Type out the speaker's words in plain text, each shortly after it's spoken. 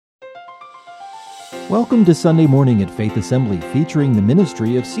Welcome to Sunday Morning at Faith Assembly, featuring the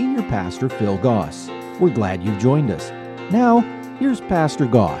ministry of Senior Pastor Phil Goss. We're glad you've joined us. Now, here's Pastor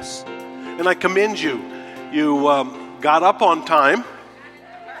Goss. And I commend you. You got up on time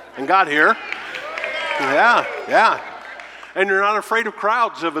and got here. Yeah. And you're not afraid of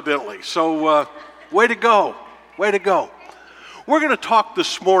crowds, evidently. So, way to go. Way to go. We're going to talk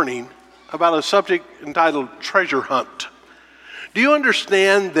this morning about a subject entitled Treasure Hunt. Do you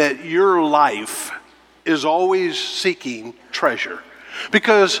understand that your life is always seeking treasure?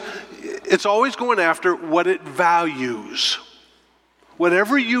 Because it's always going after what it values.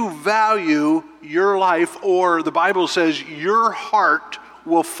 Whatever you value, your life, or the Bible says your heart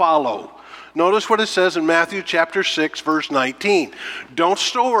will follow. Notice what it says in Matthew chapter 6, verse 19. Don't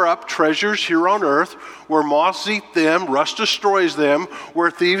store up treasures here on earth where moths eat them, rust destroys them, where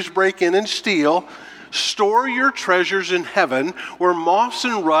thieves break in and steal. Store your treasures in heaven where moths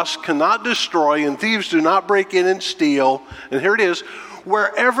and rust cannot destroy and thieves do not break in and steal. And here it is.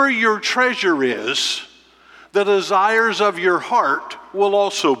 Wherever your treasure is, the desires of your heart will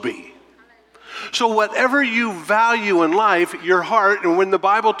also be. So whatever you value in life, your heart, and when the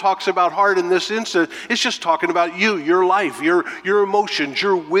Bible talks about heart in this instance, it's just talking about you, your life, your emotions,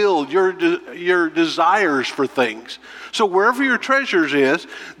 your will, your desires for things. So wherever your treasures is,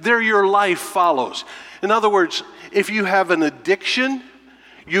 there your life follows. In other words, if you have an addiction,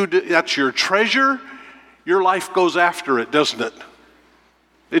 that's your treasure, your life goes after it, doesn't it?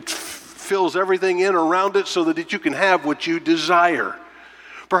 It fills everything in around it so that you can have what you desire.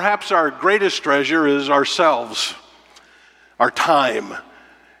 Perhaps our greatest treasure is ourselves, our time.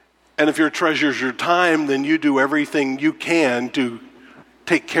 And if your treasure is your time, then you do everything you can to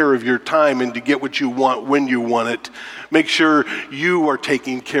take care of your time and to get what you want when you want it. Make sure you are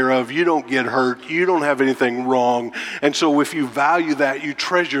taken care of. You don't get hurt. You don't have anything wrong. And so if you value that, you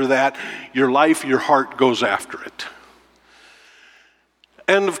treasure that, your life, your heart goes after it.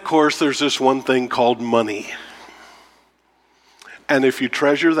 And of course, there's this one thing called money. And if you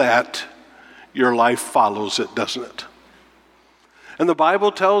treasure that, your life follows it, doesn't it? And the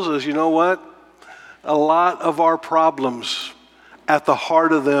Bible tells us, you know what? A lot of our problems, at the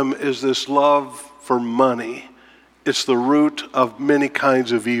heart of them is this love for money. It's the root of many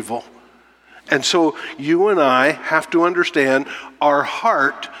kinds of evil. And so you and I have to understand our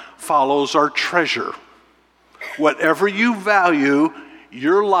heart follows our treasure. Whatever you value,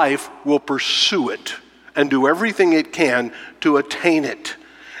 your life will pursue it and do everything it can to attain it.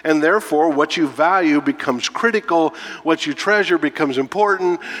 And therefore, what you value becomes critical, what you treasure becomes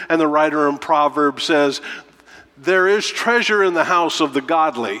important, and the writer in Proverbs says, there is treasure in the house of the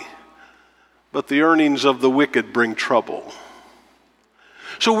godly, but the earnings of the wicked bring trouble.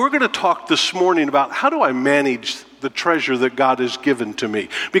 So we're going to talk this morning about how do I manage the treasure that God has given to me?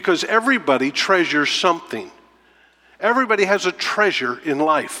 Because everybody treasures something. Everybody has a treasure in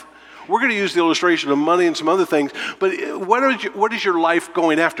life. We're going to use the illustration of money and some other things, but what is your life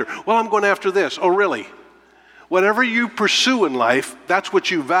going after? Well, I'm going after this. Oh, really? Whatever you pursue in life, that's what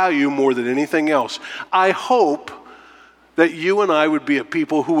you value more than anything else. I hope that you and I would be a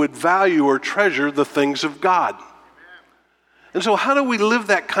people who would value or treasure the things of God. And so how do we live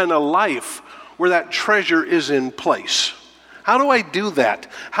that kind of life where that treasure is in place? How do I do that?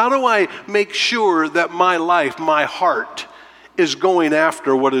 How do I make sure that my life, my heart, is going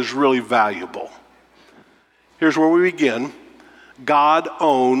after what is really valuable? Here's where we begin. God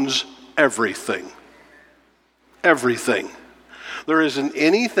owns everything. Everything. There isn't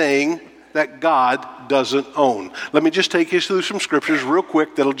anything that God doesn't own. Let me just take you through some scriptures real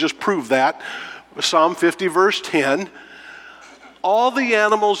quick that'll just prove that. Psalm 50 verse 10. All the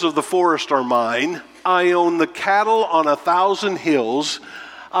animals of the forest are mine. I own the cattle on 1,000 hills.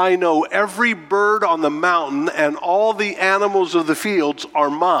 I know every bird on the mountain, and all the animals of the fields are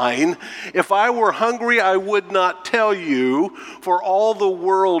mine. If I were hungry, I would not tell you, for all the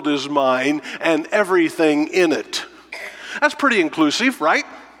world is mine, and everything in it. That's pretty inclusive, right?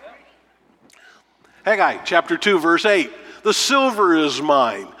 Haggai chapter 2, verse 8. The silver is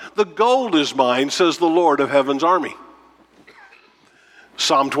mine, the gold is mine, says the Lord of heaven's army.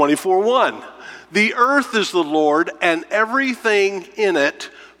 Psalm 24:1. The earth is the Lord, and everything in it,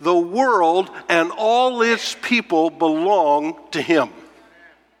 the world and all its people belong to him.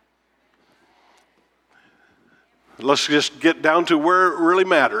 Let's just get down to where it really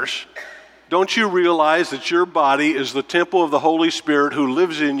matters. Don't you realize that your body is the temple of the Holy Spirit who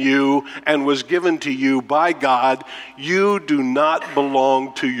lives in you and was given to you by God? You do not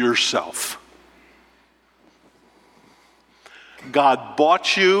belong to yourself. God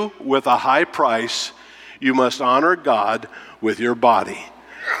bought you with a high price. You must honor God with your body.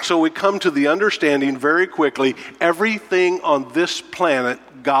 So we come to the understanding very quickly, everything on this planet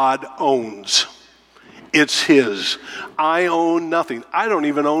God owns. It's His. I own nothing. I don't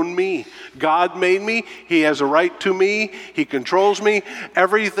even own me. God made me. He has a right to me. He controls me.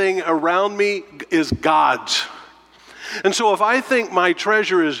 Everything around me is God's. And so if I think my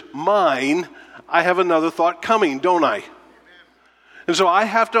treasure is mine, I have another thought coming, don't I? And so I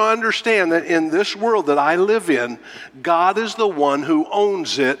have to understand that in this world that I live in, God is the one who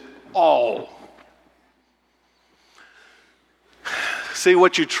owns it all. See,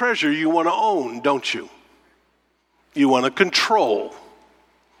 what you treasure, you want to own, don't you? You want to control.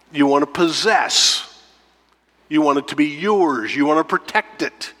 You want to possess. You want it to be yours. You want to protect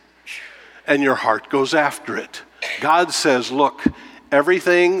it. And your heart goes after it. God says, look,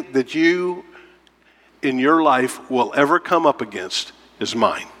 everything that you in your life will ever come up against is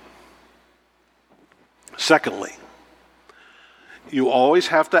mine. Secondly, you always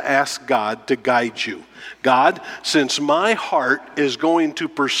have to ask God to guide you. God, since my heart is going to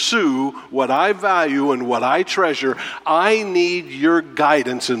pursue what I value and what I treasure, I need your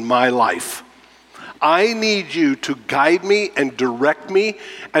guidance in my life. I need you to guide me and direct me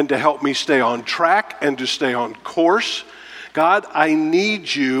and to help me stay on track and to stay on course. God, I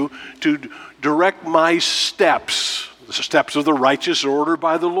need you to direct my steps. The steps of the righteous are ordered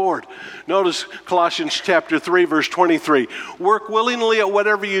by the Lord. Notice Colossians chapter 3, verse 23. Work willingly at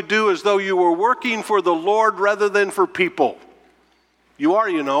whatever you do as though you were working for the Lord rather than for people. You are,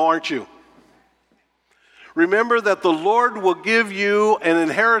 aren't you? Remember that the Lord will give you an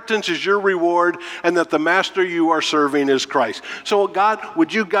inheritance as your reward and that the master you are serving is Christ. So God,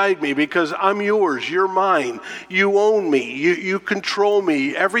 would you guide me because I'm yours, you're mine. You own me, you control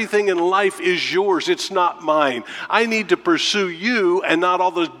me. Everything in life is yours, it's not mine. I need to pursue you and not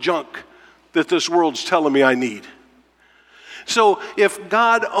all the junk that this world's telling me I need. So if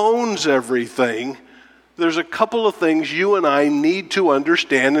God owns everything, there's a couple of things you and I need to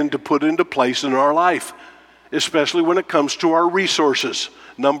understand and to put into place in our life, especially when it comes to our resources.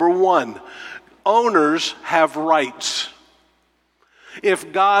 Number one, owners have rights.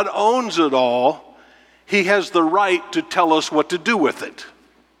 If God owns it all, He has the right to tell us what to do with it.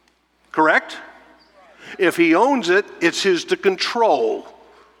 Correct? If He owns it, it's His to control.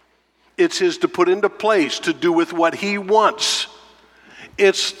 It's His to put into place, to do with what He wants.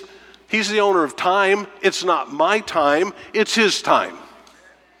 He's the owner of time. It's not my time, it's His time.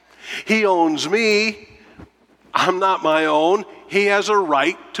 He owns me. I'm not my own. He has a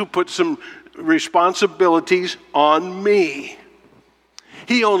right to put some responsibilities on me.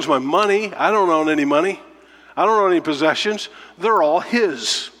 He owns my money. I don't own any money. I don't own any possessions. They're all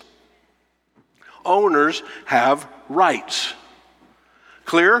His. Owners have rights.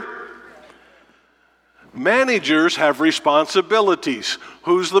 Clear? Managers have responsibilities.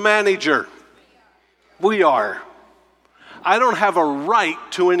 Who's the manager? We are. I don't have a right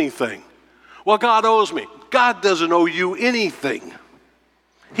to anything. Well, God owes me. God doesn't owe you anything.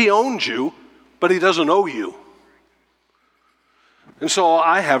 He owns you, but He doesn't owe you. And so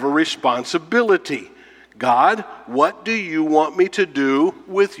I have a responsibility. God, what do you want me to do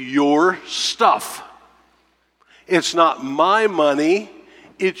with your stuff? It's not my money,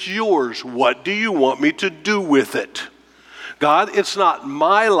 it's yours. What do you want me to do with it? God, it's not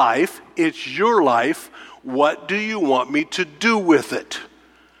my life, it's your life. What do you want me to do with it?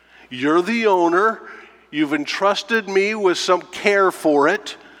 You're the owner. You've entrusted me with some care for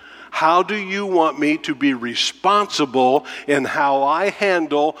it. How do you want me to be responsible in how I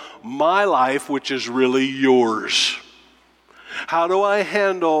handle my life, which is really yours? How do I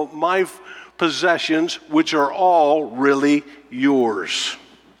handle my possessions, which are all really yours?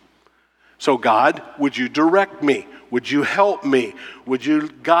 So God, would you direct me? Would you help me? Would you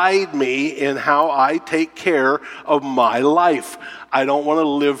guide me in how I take care of my life? I don't want to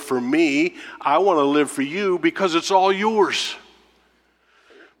live for me. I want to live for you because it's all yours.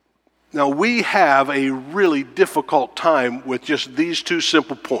 Now, we have a really difficult time with just these two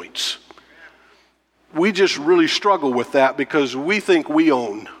simple points. We just really struggle with that because we think we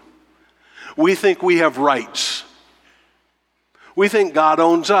own. We think we have rights. We think God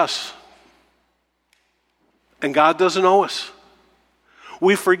owns us. And God doesn't owe us.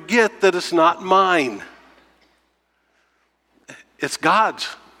 We forget that it's not mine. It's God's.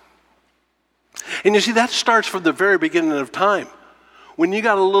 And you see, that starts from the very beginning of time. When you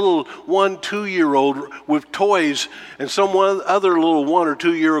got a little 1-2-year-old with toys and some other little 1 or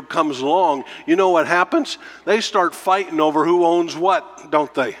 2-year-old comes along, you know what happens? They start fighting over who owns what,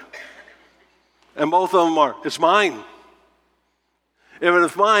 don't they? And both of them are, it's mine. If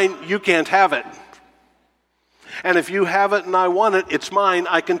it's mine, you can't have it. And if you have it and I want it, it's mine.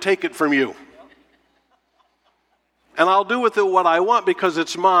 I can take it from you. And I'll do with it what I want because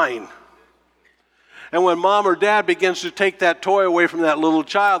it's mine. And when mom or dad begins to take that toy away from that little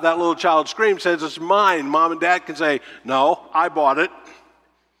child screams, says, it's mine. Mom and dad can say, no, I bought it.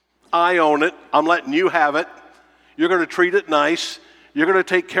 I own it. I'm letting you have it. You're going to treat it nice. You're going to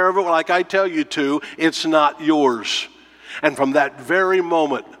take care of it like I tell you to. It's not yours. And from that very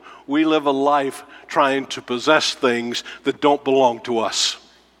moment, we live a life trying to possess things that don't belong to us.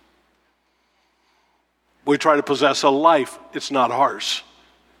 We try to possess a life. It's not ours.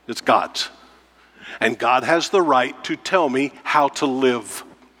 It's God's. And God has the right to tell me how to live.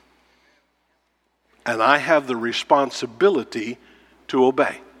 And I have the responsibility to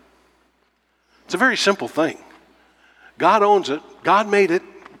obey. It's a very simple thing. God owns it. God made it.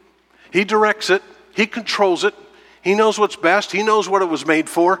 He directs it. He controls it. He knows what's best. He knows what it was made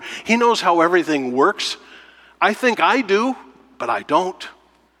for. He knows how everything works. I think I do, but I don't.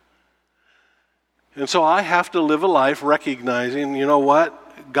 And so I have to live a life recognizing, you know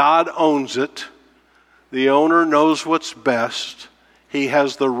what? God owns it. The owner knows what's best. He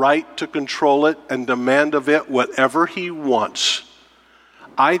has the right to control it and demand of it whatever he wants.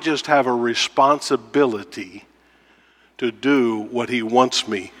 I just have a responsibility to do what he wants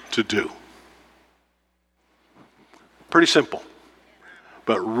me to do. Pretty simple,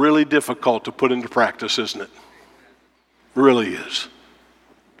 but really difficult to put into practice, isn't it? Really is.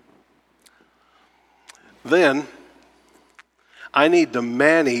 Then, I need to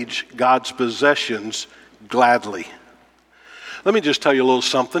manage God's possessions gladly. Let me just tell you a little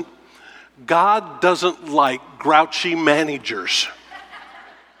something. God doesn't like grouchy managers.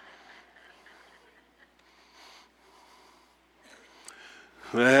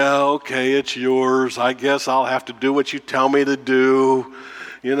 Well, okay, it's yours. I guess I'll have to do what you tell me to do.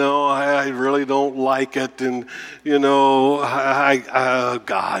 You know, I really don't like it. And, you know,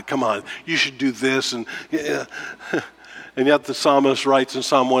 God, come on. You should do this. And, yeah. And yet the psalmist writes in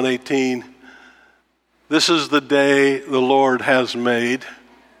Psalm 118, this is the day the Lord has made.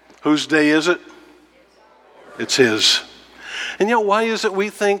 Whose day is it? It's his. And yet why is it we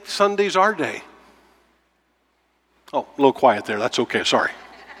think Sunday's our day? Oh, a little quiet there. That's okay. Sorry.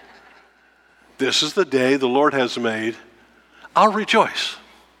 This is the day the Lord has made. I'll rejoice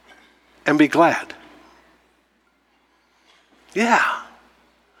and be glad. Yeah.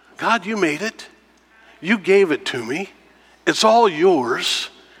 God, you made it. You gave it to me. It's all yours.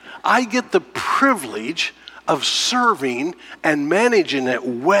 I get the privilege of serving and managing it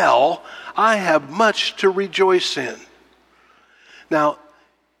well. I have much to rejoice in. Now,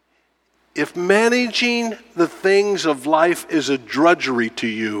 if managing the things of life is a drudgery to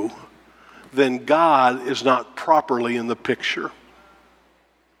you, then God is not properly in the picture.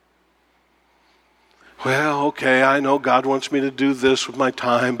 Well, okay, I know God wants me to do this with my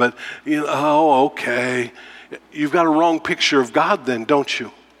time, but, okay. You've got a wrong picture of God then, don't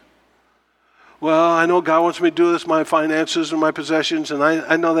you? Well, I know God wants me to do this, my finances and my possessions, and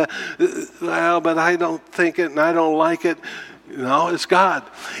I know that, but I don't think it and I don't like it. No, it's God.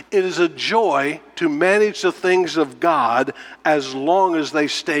 It is a joy to manage the things of God as long as they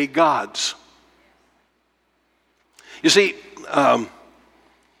stay God's. You see,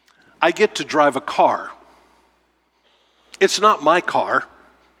 I get to drive a car. It's not my car.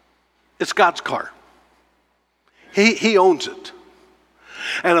 It's God's car. He owns it.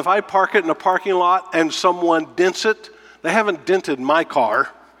 And if I park it in a parking lot and someone dents it, they haven't dented my car.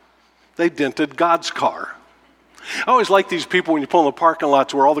 They dented God's car. I always like these people when you pull in the parking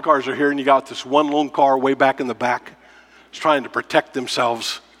lots where all the cars are here and you got this one lone car way back in the back. It's trying to protect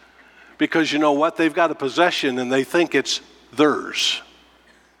themselves. Because you know what? They've got a possession and they think it's theirs.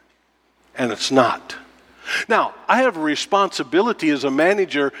 And it's not. Now, I have a responsibility as a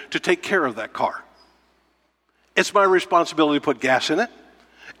manager to take care of that car. It's my responsibility to put gas in it.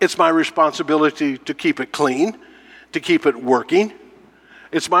 It's my responsibility to keep it clean, to keep it working.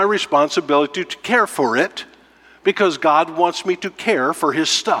 It's my responsibility to care for it because God wants me to care for his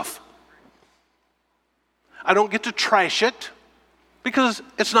stuff. I don't get to trash it because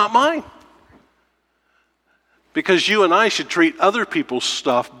it's not mine. Because you and I should treat other people's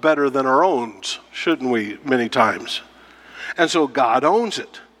stuff better than our own, shouldn't we, many times? And so God owns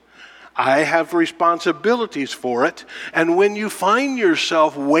it. I have responsibilities for it. And when you find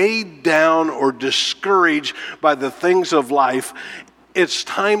yourself weighed down or discouraged by the things of life, it's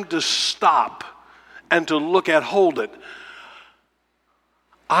time to stop and to look at, hold it.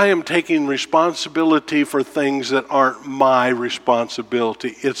 I am taking responsibility for things that aren't my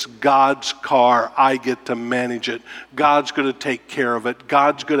responsibility. It's God's car. I get to manage it. God's going to take care of it.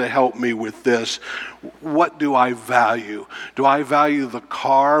 God's going to help me with this. What do I value? Do I value the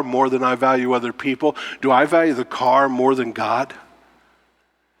car more than I value other people? Do I value the car more than God?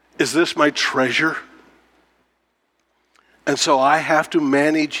 Is this my treasure? And so I have to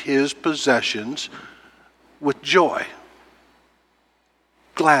manage his possessions with joy.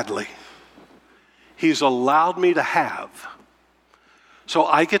 Gladly. He's allowed me to have. So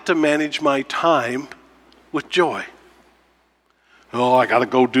I get to manage my time with joy. Oh, I got to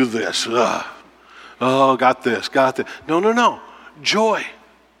go do this. Oh, got this, got that. No. Joy.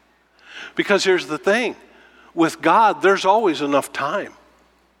 Because here's the thing. With God, there's always enough time.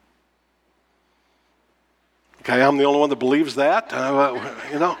 Okay, I'm the only one that believes that.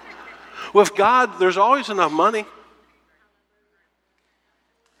 With God, there's always enough money.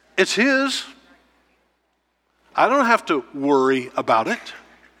 It's his. I don't have to worry about it.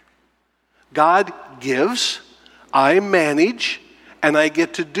 God gives, I manage, and I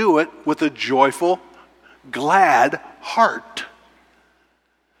get to do it with a joyful, glad heart.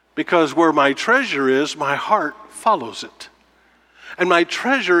 Because where my treasure is, my heart follows it. And my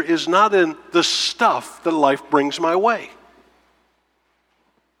treasure is not in the stuff that life brings my way.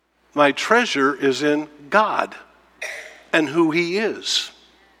 My treasure is in God and who he is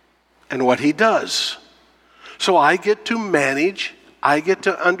and what he does. So I get to manage, I get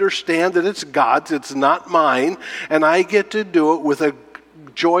to understand that it's God's, it's not mine, and I get to do it with a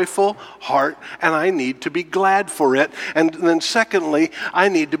joyful heart, and I need to be glad for it. And then secondly, I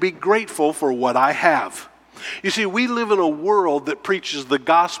need to be grateful for what I have. You see, we live in a world that preaches the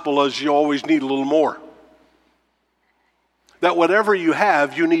gospel as you always need a little more. That whatever you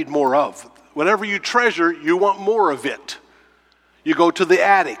have, you need more of. Whatever you treasure, you want more of it. You go to the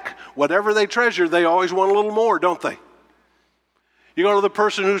attic. Whatever they treasure, they always want a little more, don't they? You go to the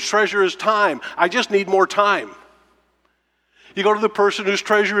person whose treasure is time. I just need more time. You go to the person whose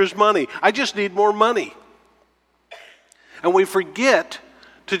treasure is money. I just need more money. And we forget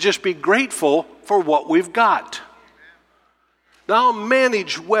to just be grateful for what we've got. Now I'll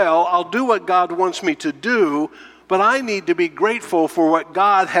manage well. I'll do what God wants me to do, but I need to be grateful for what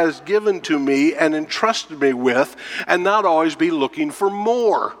God has given to me and entrusted me with, and not always be looking for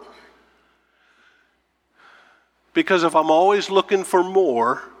more. Because if I'm always looking for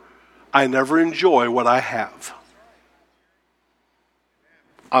more, I never enjoy what I have.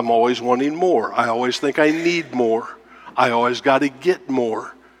 I'm always wanting more. I always think I need more. I always got to get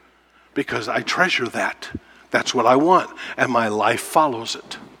more because I treasure that. That's what I want, and my life follows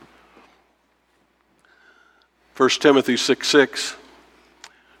it. 1 Timothy 6:6,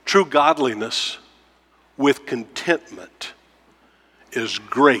 true godliness with contentment is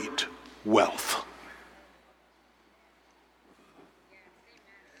great wealth.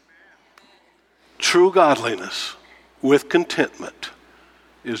 True godliness with contentment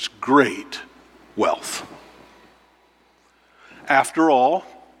is great wealth. After all,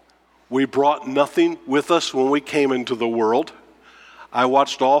 we brought nothing with us when we came into the world. I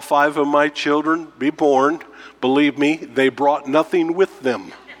watched all 5 of my children be born. Believe me, they brought nothing with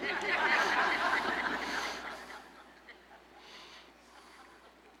them.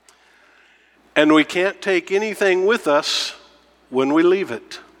 And we can't take anything with us when we leave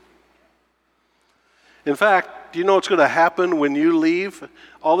it. In fact, do you know what's going to happen when you leave?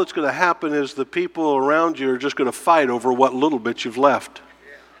 All that's going to happen is the people around you are just going to fight over what little bit you've left.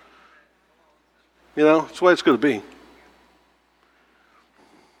 You know, that's the way it's going to be.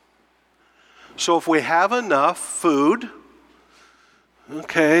 So if we have enough food,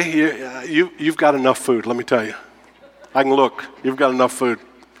 okay, you've got enough food, let me tell you. I can look, you've got enough food.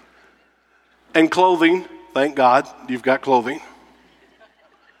 And clothing, thank God, you've got clothing.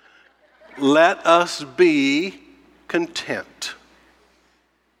 Let us be content.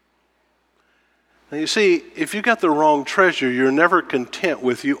 Now you see, if you got the wrong treasure, you're never content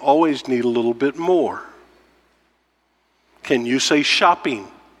with. You always need a little bit more. Can you say shopping?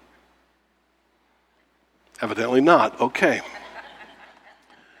 Evidently not. Okay.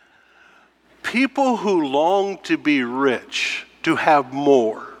 People who long to be rich, to have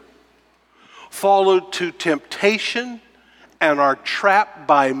more, fall into temptation and are trapped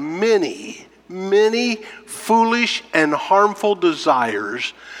by many foolish and harmful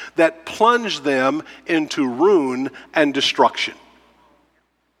desires that plunge them into ruin and destruction.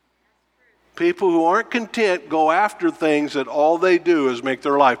 People who aren't content go after things that all they do is make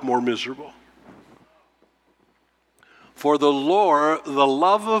their life more miserable. For the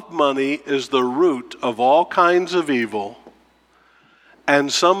love of money is the root of all kinds of evil, And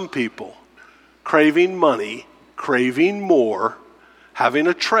some people, craving money, craving more, having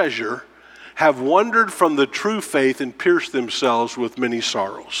a treasure, have wandered from the true faith and pierced themselves with many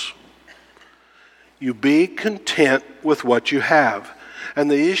sorrows. You be content with what you have.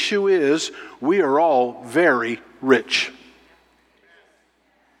 And the issue is, we are all very rich.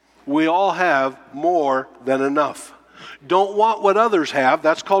 We all have more than enough. Don't want what others have.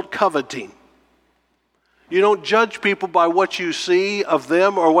 That's called coveting. You don't judge people by what you see of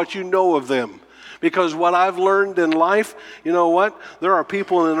them or what you know of them. Because what I've learned in life, you know what? There are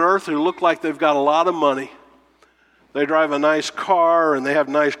people on earth who look like they've got a lot of money. They drive a nice car and they have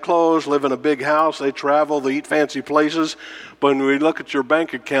nice clothes, live in a big house, they travel, they eat fancy places. But when we look at your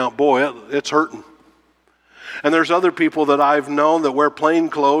bank account, boy, it's hurting. And there's other people that I've known that wear plain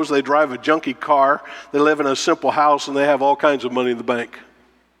clothes, they drive a junky car, they live in a simple house, and they have all kinds of money in the bank.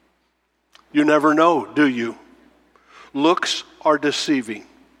 You never know, do you? Looks are deceiving.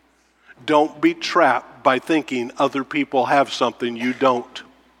 Don't be trapped by thinking other people have something you don't.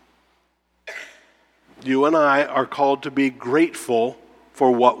 You and I are called to be grateful for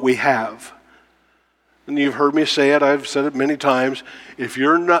what we have. And you've heard me say it, I've said it many times. If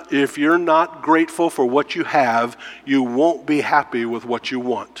you're not grateful for what you have, you won't be happy with what you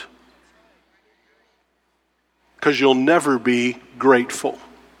want. Because you'll never be grateful.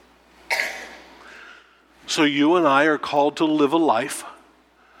 So you and I are called to live a life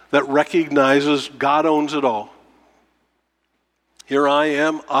that recognizes God owns it all. Here I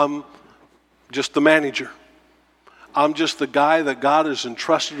am, I'm just the manager. I'm just the guy that God has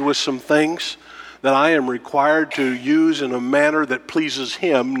entrusted with some things that I am required to use in a manner that pleases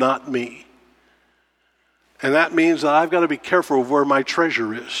Him, not me. And that means that I've got to be careful of where my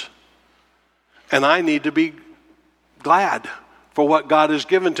treasure is. And I need to be glad for what God has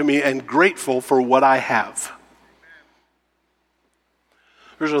given to me and grateful for what I have.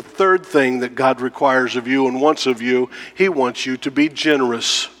 There's a third thing that God requires of you and wants of you. He wants you to be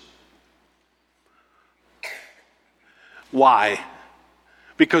generous. Why?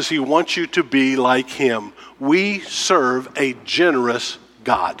 Because He wants you to be like Him. We serve a generous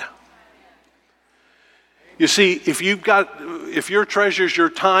God. You see, if your treasure is your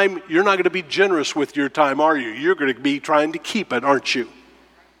time, you're not going to be generous with your time, are you? You're going to be trying to keep it, aren't you?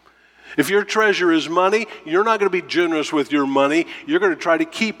 If your treasure is money, you're not going to be generous with your money. You're going to try to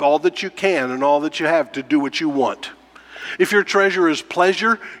keep all that you can and all that you have to do what you want. If your treasure is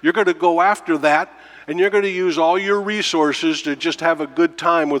pleasure, you're going to go after that, and you're going to use all your resources to just have a good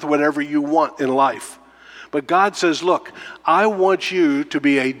time with whatever you want in life. But God says, look, I want you to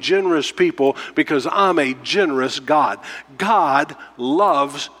be a generous people because I'm a generous God. God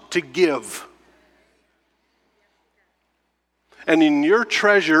loves to give. And in your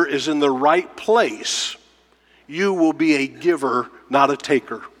treasure is in the right place, you will be a giver, not a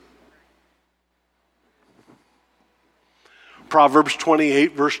taker. Proverbs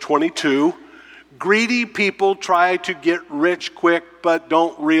 28, verse 22, greedy people try to get rich quick, but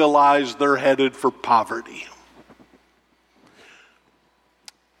don't realize they're headed for poverty.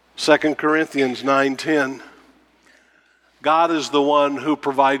 2 Corinthians 9:10, God is the one who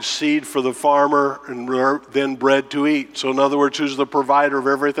provides seed for the farmer and then bread to eat. So in other words, who's the provider of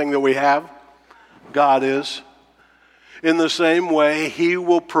everything that we have? God is. In the same way, He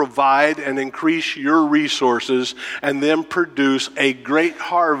will provide and increase your resources and then produce a great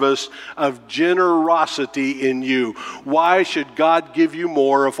harvest of generosity in you. Why should God give you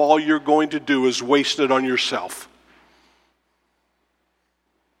more if all you're going to do is waste it on yourself?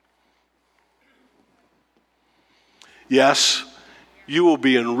 Yes, you will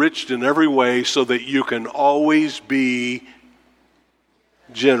be enriched in every way so that you can always be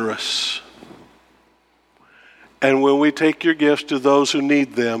generous. And when we take your gifts to those who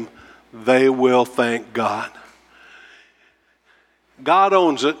need them, they will thank God. God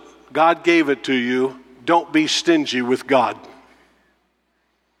owns it. God gave it to you. Don't be stingy with God.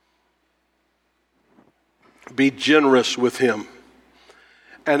 Be generous with Him.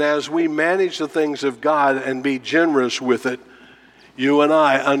 And as we manage the things of God and be generous with it, you and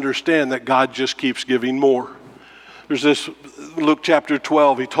I understand that God just keeps giving more. There's this, Luke chapter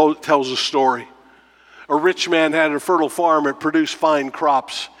 12, he tells a story. A rich man had a fertile farm and produced fine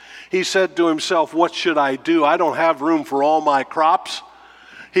crops. He said to himself, what should I do? I don't have room for all my crops.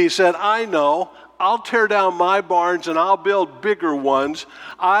 He said, I know. I'll tear down my barns and I'll build bigger ones.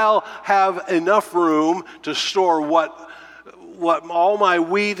 I'll have enough room to store what all my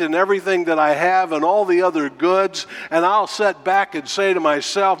wheat and everything that I have and all the other goods, and I'll sit back and say to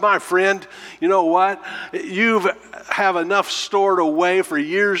myself, my friend, you know what? You have enough stored away for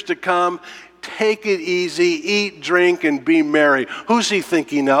years to come. take it easy, eat, drink, and be merry. Who's he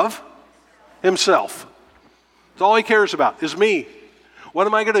thinking of? Himself. That's all he cares about is me. What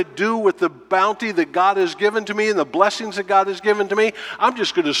am I going to do with the bounty that God has given to me and the blessings that God has given to me? I'm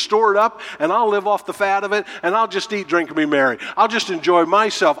just going to store it up, and I'll live off the fat of it, and I'll just eat, drink, and be merry. I'll just enjoy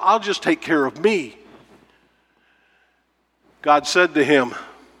myself. I'll just take care of me. God said to him,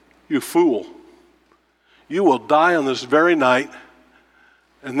 "You fool, you will die on this very night,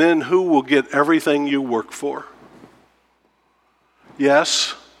 and then who will get everything you work for?"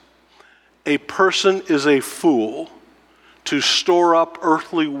 Yes, a person is a fool to store up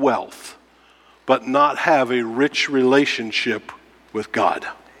earthly wealth, but not have a rich relationship with God.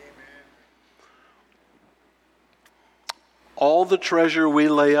 All the treasure we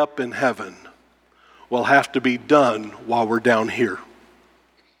lay up in heaven will have to be done while we're down here.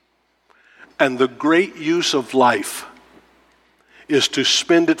 And the great use of life is to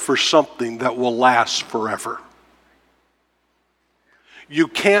spend it for something that will last forever. You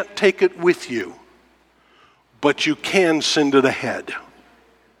can't take it with you, but you can send it ahead.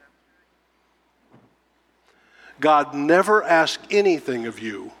 God never asks anything of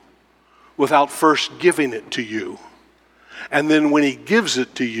you without first giving it to you. And then when he gives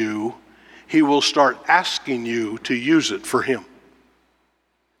it to you, he will start asking you to use it for him.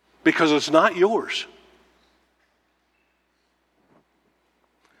 Because it's not yours.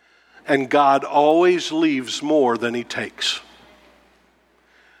 And God always leaves more than he takes.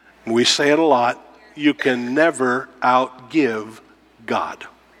 We say it a lot. You can never outgive God.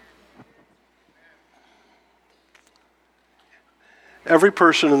 Every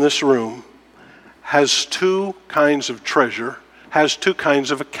person in this room has two kinds of treasure, has two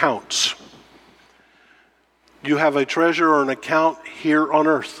kinds of accounts. You have a treasure or an account here on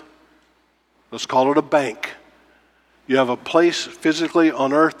earth. Let's call it a bank. You have a place physically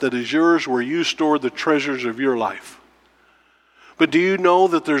on earth that is yours where you store the treasures of your life. But do you know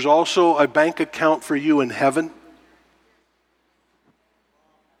that there's also a bank account for you in heaven?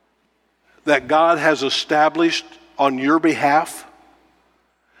 That God has established on your behalf?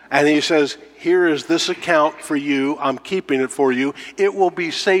 And he says, here is this account for you. I'm keeping it for you. It will be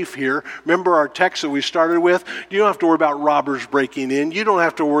safe here. Remember our text that we started with? You don't have to worry about robbers breaking in. You don't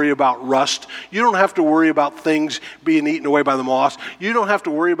have to worry about rust. You don't have to worry about things being eaten away by the moths. You don't have to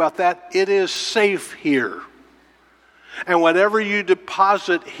worry about that. It is safe here. And whatever you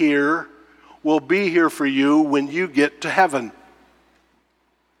deposit here will be here for you when you get to heaven.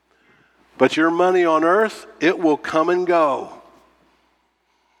 But your money on earth, it will come and go.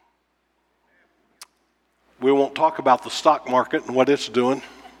 We won't talk about the stock market and what it's doing.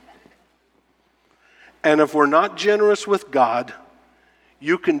 And if we're not generous with God,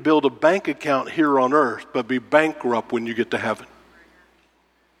 you can build a bank account here on earth, but be bankrupt when you get to heaven.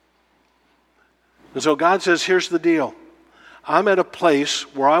 And so God says, here's the deal. I'm at a place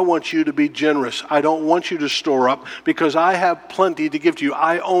where I want you to be generous. I don't want you to store up because I have plenty to give to you.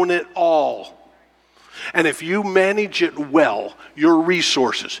 I own it all. And if you manage it well, your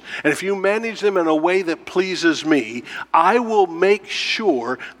resources, and if you manage them in a way that pleases me, I will make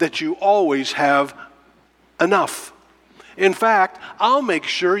sure that you always have enough. In fact, I'll make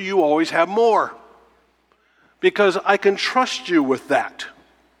sure you always have more because I can trust you with that.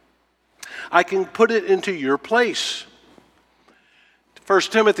 I can put it into your place. 1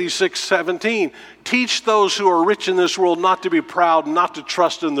 Timothy 6:17, teach those who are rich in this world not to be proud, not to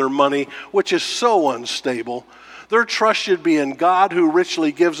trust in their money, which is so unstable. Their trust should be in God who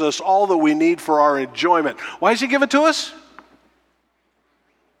richly gives us all that we need for our enjoyment. Why does he give it to us?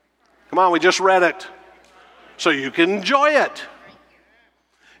 Come on, we just read it. So you can enjoy it.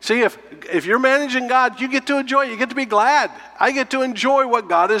 See, if you're managing God, you get to enjoy it. You get to be glad. I get to enjoy what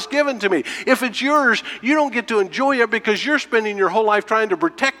God has given to me. If it's yours, you don't get to enjoy it because you're spending your whole life trying to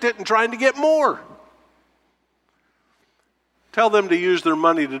protect it and trying to get more. Tell them to use their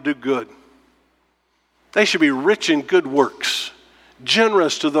money to do good. They should be rich in good works,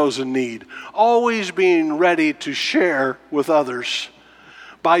 generous to those in need, always being ready to share with others.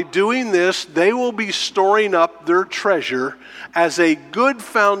 By doing this, they will be storing up their treasure as a good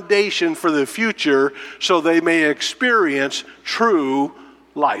foundation for the future so they may experience true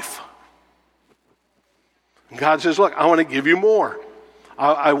life. And God says, look, I want to give you more.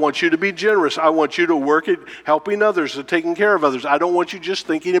 I want you to be generous. I want you to work at helping others, at taking care of others. I don't want you just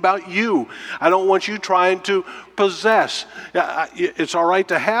thinking about you. I don't want you trying to possess. It's all right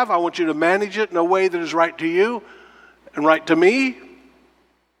to have. I want you to manage it in a way that is right to you and right to me.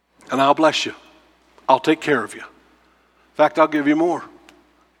 And I'll bless you. I'll take care of you. In fact, I'll give you more.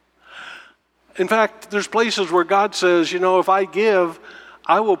 In fact, there's places where God says, if I give,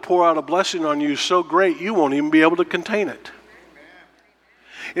 I will pour out a blessing on you so great you won't even be able to contain it.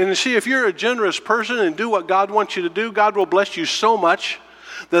 And you see, if you're a generous person and do what God wants you to do, God will bless you so much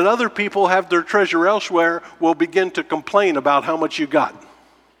that other people have their treasure elsewhere will begin to complain about how much you got.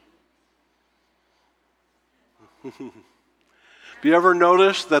 Have you ever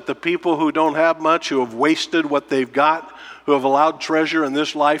noticed that the people who don't have much, who have wasted what they've got, who have allowed treasure in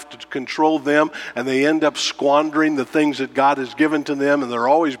this life to control them, and they end up squandering the things that God has given to them, and they're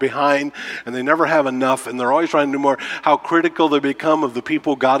always behind, and they never have enough, and they're always trying to do more, how critical they become of the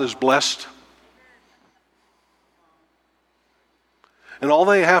people God has blessed? And all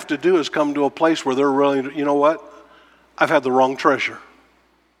they have to do is come to a place where they're really, you know what? I've had the wrong treasure.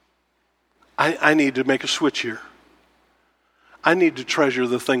 I need to make a switch here. I need to treasure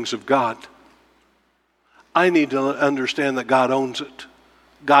the things of God. I need to understand that God owns it.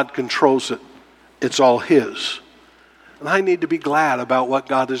 God controls it. It's all His. And I need to be glad about what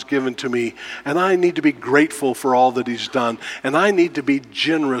God has given to me. And I need to be grateful for all that He's done. And I need to be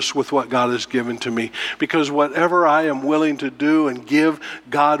generous with what God has given to me. Because whatever I am willing to do and give,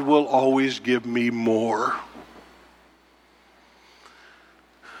 God will always give me more.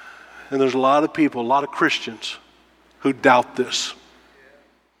 And there's a lot of people, a lot of Christians, who doubt this.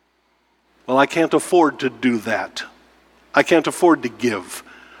 Well, I can't afford to do that. I can't afford to give.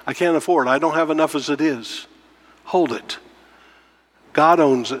 I can't afford. I don't have enough as it is. Hold it. God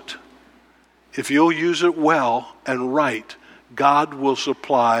owns it. If you'll use it well and right, God will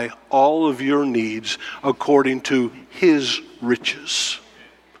supply all of your needs according to His riches.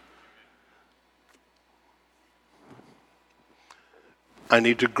 I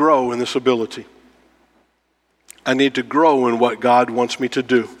need to grow in this ability. I need to grow in what God wants me to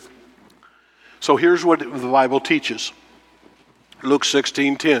do. So here's what the Bible teaches. Luke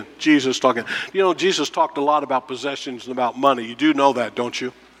 16:10, Jesus talking. You know, Jesus talked a lot about possessions and about money. You do know that, don't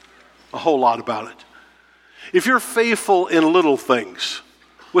you? A whole lot about it. If you're faithful in little things,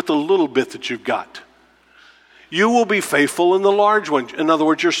 with the little bit that you've got, you will be faithful in the large one. In other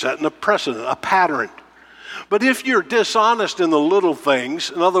words, you're setting a precedent, a pattern. But if you're dishonest in the little things,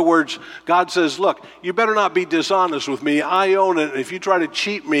 in other words, God says, look, you better not be dishonest with me. I own it. And if you try to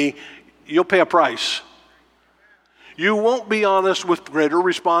cheat me, you'll pay a price. You won't be honest with greater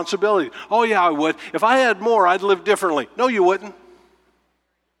responsibility. Oh, yeah, I would. If I had more, I'd live differently. No, you wouldn't.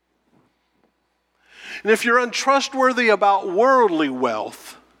 And if you're untrustworthy about worldly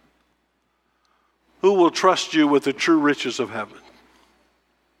wealth, who will trust you with the true riches of heaven?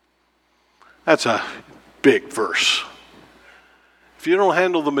 That's a big verse. If you don't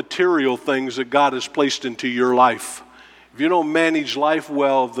handle the material things that God has placed into your life, if you don't manage life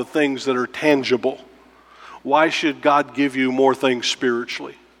well of the things that are tangible, why should God give you more things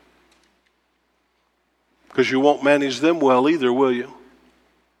spiritually? Because you won't manage them well either, will you?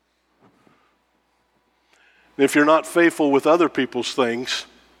 And if you're not faithful with other people's things,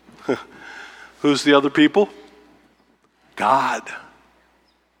 who's the other people? God.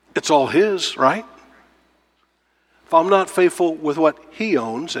 It's all His, right? If I'm not faithful with what He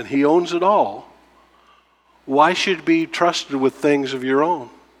owns, and He owns it all, why should you be trusted with things of your own?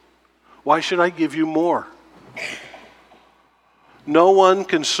 Why should I give you more? No one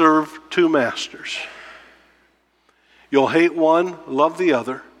can serve two masters. You'll hate one, love the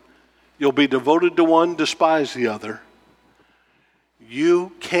other. You'll be devoted to one, despise the other.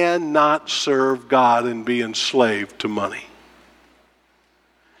 You cannot serve God and be enslaved to money.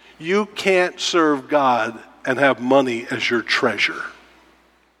 You can't serve God and have money as your treasure.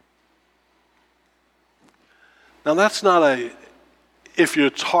 Now that's not if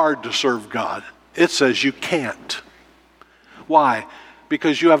it's hard to serve God. It says you can't. Why?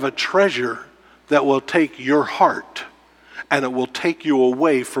 Because you have a treasure that will take your heart and it will take you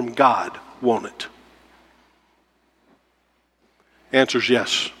away from God, won't it? Answer's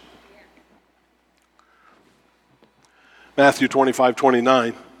yes. Matthew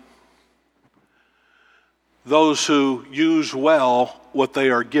 25:29. Those who use well what they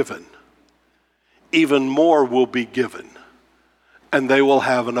are given, even more will be given, and they will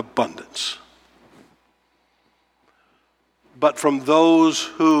have an abundance. But from those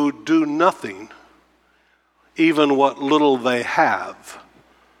who do nothing, even what little they have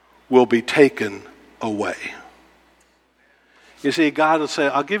will be taken away. You see, God will say,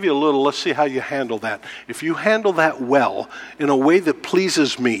 I'll give you a little, let's see how you handle that. If you handle that well, in a way that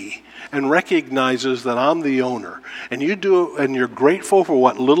pleases me, and recognizes that I'm the owner, and you do, and you're grateful for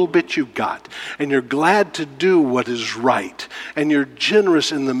what little bit you got, and you're glad to do what is right, and you're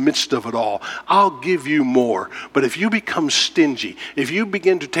generous in the midst of it all, I'll give you more. But if you become stingy, if you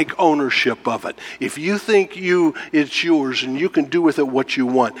begin to take ownership of it, if you think it's yours and you can do with it what you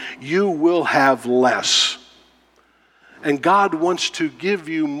want, you will have less. And God wants to give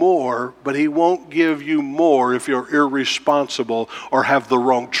you more, but he won't give you more if you're irresponsible or have the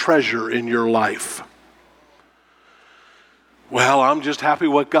wrong treasure in your life. Well, I'm just happy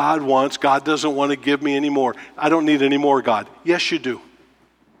what God wants. God doesn't want to give me any more. I don't need any more, God. Yes, you do.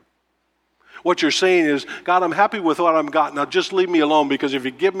 What you're saying is, God, I'm happy with what I've got. Now just leave me alone, because if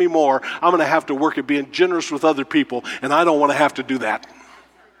you give me more, I'm going to have to work at being generous with other people, and I don't want to have to do that.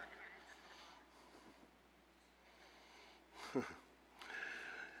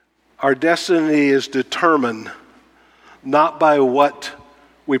 Our destiny is determined not by what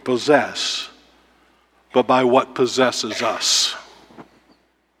we possess, but by what possesses us.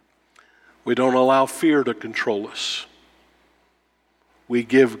 We don't allow fear to control us. We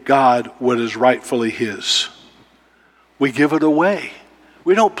give God what is rightfully his. We give it away.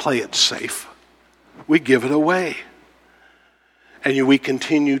 We don't play it safe. We give it away. And we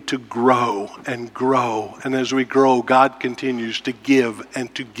continue to grow and grow. And as we grow, God continues to give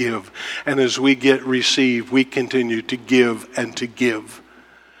and to give. And as we receive, we continue to give and to give.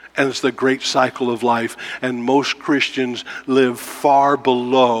 And it's the great cycle of life. And most Christians live far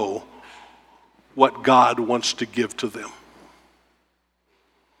below what God wants to give to them,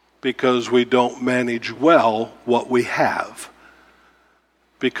 because we don't manage well what we have,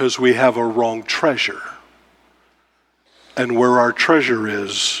 because we have a wrong treasure. And where our treasure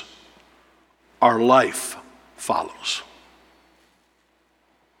is, our life follows.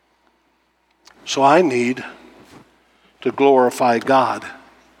 So I need to glorify God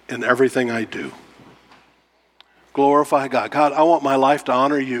in everything I do. Glorify God. God, I want my life to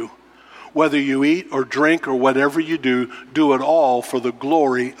honor you. Whether you eat or drink or whatever you do, do it all for the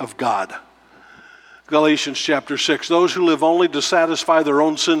glory of God. Galatians chapter 6, those who live only to satisfy their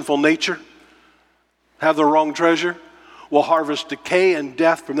own sinful nature, have the wrong treasure, will harvest decay and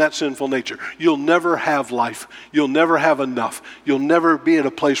death from that sinful nature. You'll never have life. You'll never have enough. You'll never be at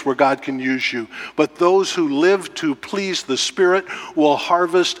a place where God can use you. But those who live to please the Spirit will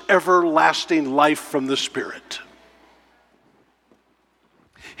harvest everlasting life from the Spirit.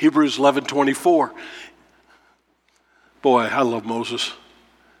 Hebrews 11:24. Boy, I love Moses.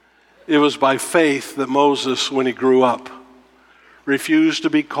 It was by faith that Moses, when he grew up, refused to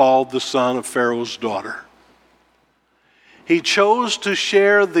be called the son of Pharaoh's daughter. He chose to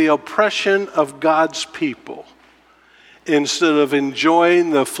share the oppression of God's people instead of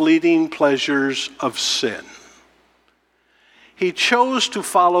enjoying the fleeting pleasures of sin. He chose to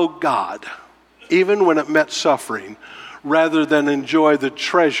follow God, even when it meant suffering, rather than enjoy the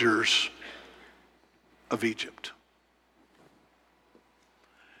treasures of Egypt.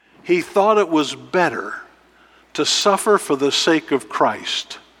 He thought it was better to suffer for the sake of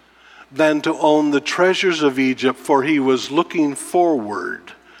Christ than to own the treasures of Egypt, for he was looking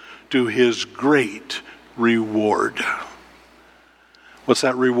forward to his great reward. What's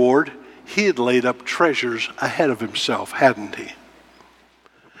that reward? He had laid up treasures ahead of himself, hadn't he?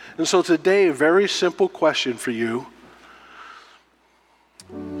 And so today, a very simple question for you.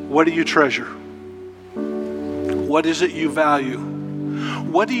 What do you treasure? What is it you value?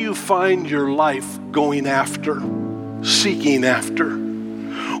 What do you find your life going after, seeking after?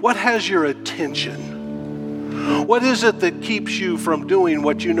 What has your attention? What is it that keeps you from doing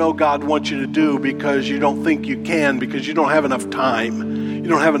what you know God wants you to do because you don't think you can, because you don't have enough time, you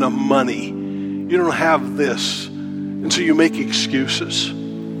don't have enough money, you don't have this, and so you make excuses?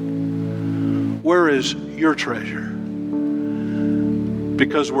 Where is your treasure?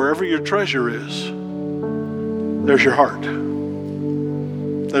 Because wherever your treasure is, there's your heart.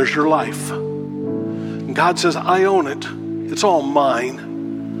 There's your life. And God says, I own it. It's all mine.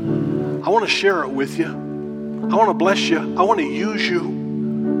 I want to share it with you. I want to bless you. I want to use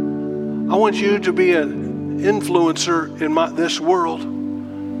you. I want you to be an influencer in this world.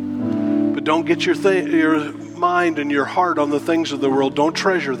 But don't get your mind and your heart on the things of the world. Don't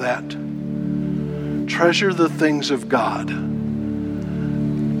treasure that. Treasure the things of God.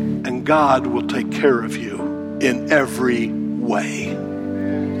 And God will take care of you in every way.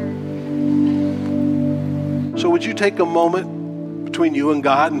 So would you take a moment between you and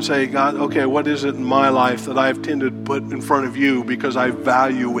God and say, God, okay, what is it in my life that I've tended to put in front of you because I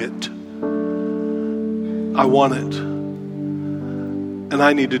value it? I want it. And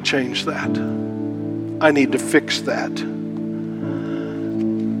I need to change that. I need to fix that.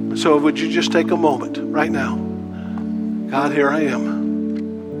 So would you just take a moment right now? God, here I am.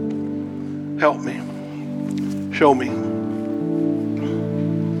 Help me. Show me.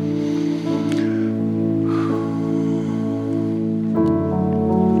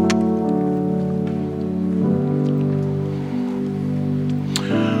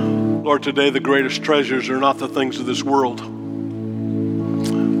 Lord, today the greatest treasures are not the things of this world,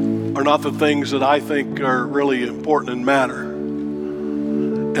 are not the things that I think are really important and matter,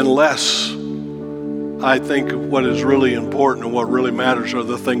 unless I think what is really important and what really matters are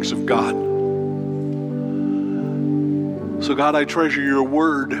the things of God. So God, I treasure your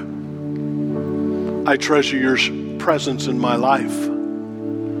word. I treasure your presence in my life.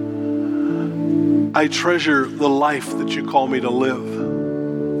 I treasure the life that you call me to live.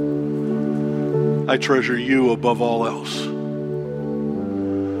 I treasure you above all else.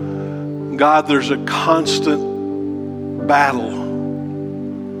 God, there's a constant battle.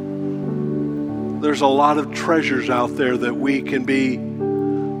 There's a lot of treasures out there that we can be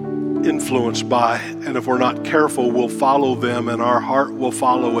influenced by, and if we're not careful, we'll follow them and our heart will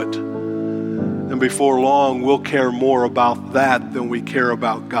follow it. And before long, we'll care more about that than we care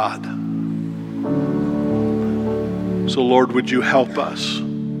about God. So Lord, would you help us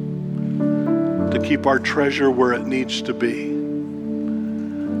to keep our treasure where it needs to be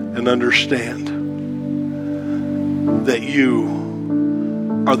and understand that you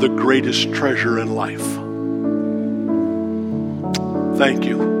are the greatest treasure in life. Thank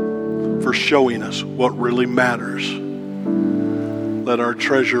you for showing us what really matters. Let our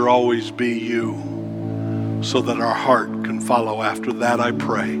treasure always be you, so that our heart can follow after that, I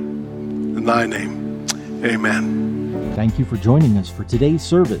pray. In thy name, amen. Thank you for joining us for today's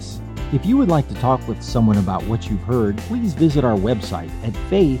service. If you would like to talk with someone about what you've heard, please visit our website at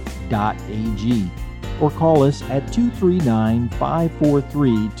faith.ag or call us at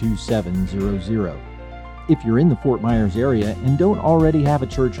 239-543-2700. If you're in the Fort Myers area and don't already have a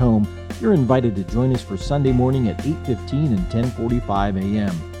church home, you're invited to join us for Sunday morning at 8:15 and 10:45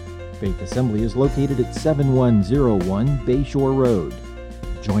 a.m. Faith Assembly is located at 7101 Bayshore Road.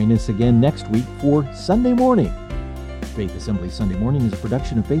 Join us again next week for Sunday Morning. Faith Assembly Sunday Morning is a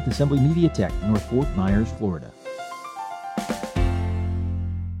production of Faith Assembly Media Tech, North Fort Myers, Florida.